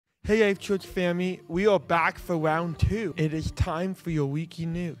Hey Life Church family, we are back for round 2. It is time for your weekly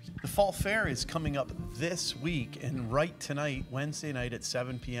news. The Fall Fair is coming up this week, and right tonight, Wednesday night at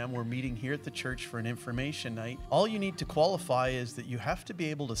 7 p.m., we're meeting here at the church for an information night. All you need to qualify is that you have to be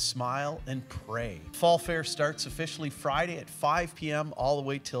able to smile and pray. Fall Fair starts officially Friday at 5 p.m. all the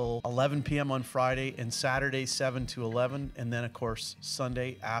way till 11 p.m. on Friday, and Saturday 7 to 11, and then, of course,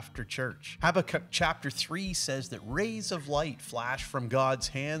 Sunday after church. Habakkuk chapter 3 says that rays of light flash from God's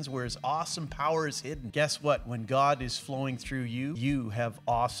hands where his awesome power is hidden. Guess what? When God is flowing through you, you have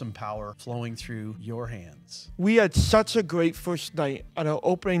awesome power flowing through your hands. We had such a great first night at our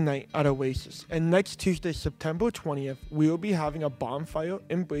opening night at Oasis, and next Tuesday, September 20th, we will be having a bonfire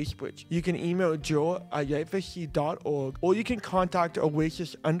in Bracebridge. You can email joe@yfsc.org, or you can contact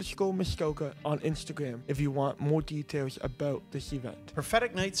Oasis_Muskoka on Instagram if you want more details about this event.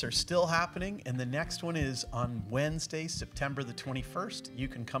 Prophetic nights are still happening, and the next one is on Wednesday, September the 21st. You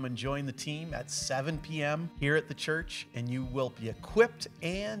can come and join the team at 7 p.m. here at the church, and you will be equipped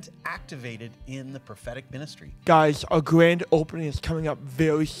and activated in the prophetic ministry. Guys, our grand opening is coming up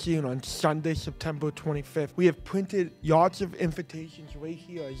very soon on Sunday, September 25th. We have printed lots of invitations right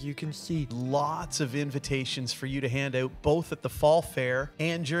here, as you can see. Lots of invitations for you to hand out both at the Fall Fair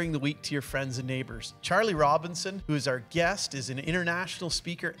and during the week to your friends and neighbors. Charlie Robinson, who is our guest, is an international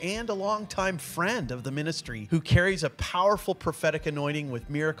speaker and a longtime friend of the ministry who carries a powerful prophetic anointing with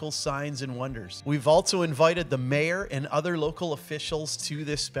miracles, signs, and wonders. We've also invited the mayor and other local officials to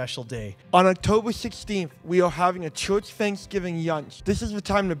this special day. On October 16th, we are having a church Thanksgiving lunch. This is the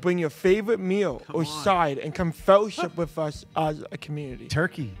time to bring your favorite meal or side and come fellowship with us as a community.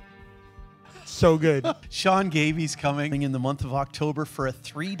 Turkey. So good. Sean Gavy's coming in the month of October for a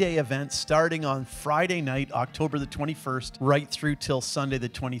 3-day event starting on Friday night, October the 21st, right through till Sunday the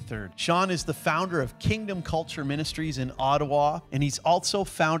 23rd. Sean is the founder of Kingdom Culture Ministries in Ottawa, and he's also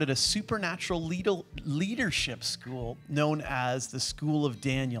founded a supernatural leadership school known as the School of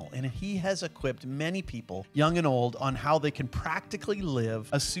Daniel. And he has equipped many people, young and old, on how they can practically live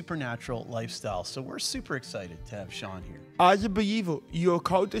a supernatural lifestyle. So we're super excited to have Sean here. As a believer, you are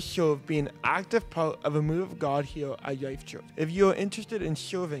called to serve, be an active part of a move of God here at Life Church. If you are interested in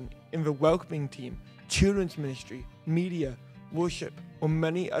serving in the welcoming team, children's ministry, media, worship, or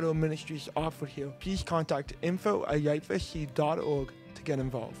many other ministries offered here, please contact info@lifesc.org to get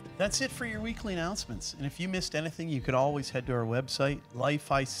involved. That's it for your weekly announcements. And if you missed anything, you could always head to our website,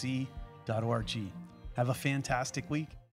 lifeic.org. Have a fantastic week.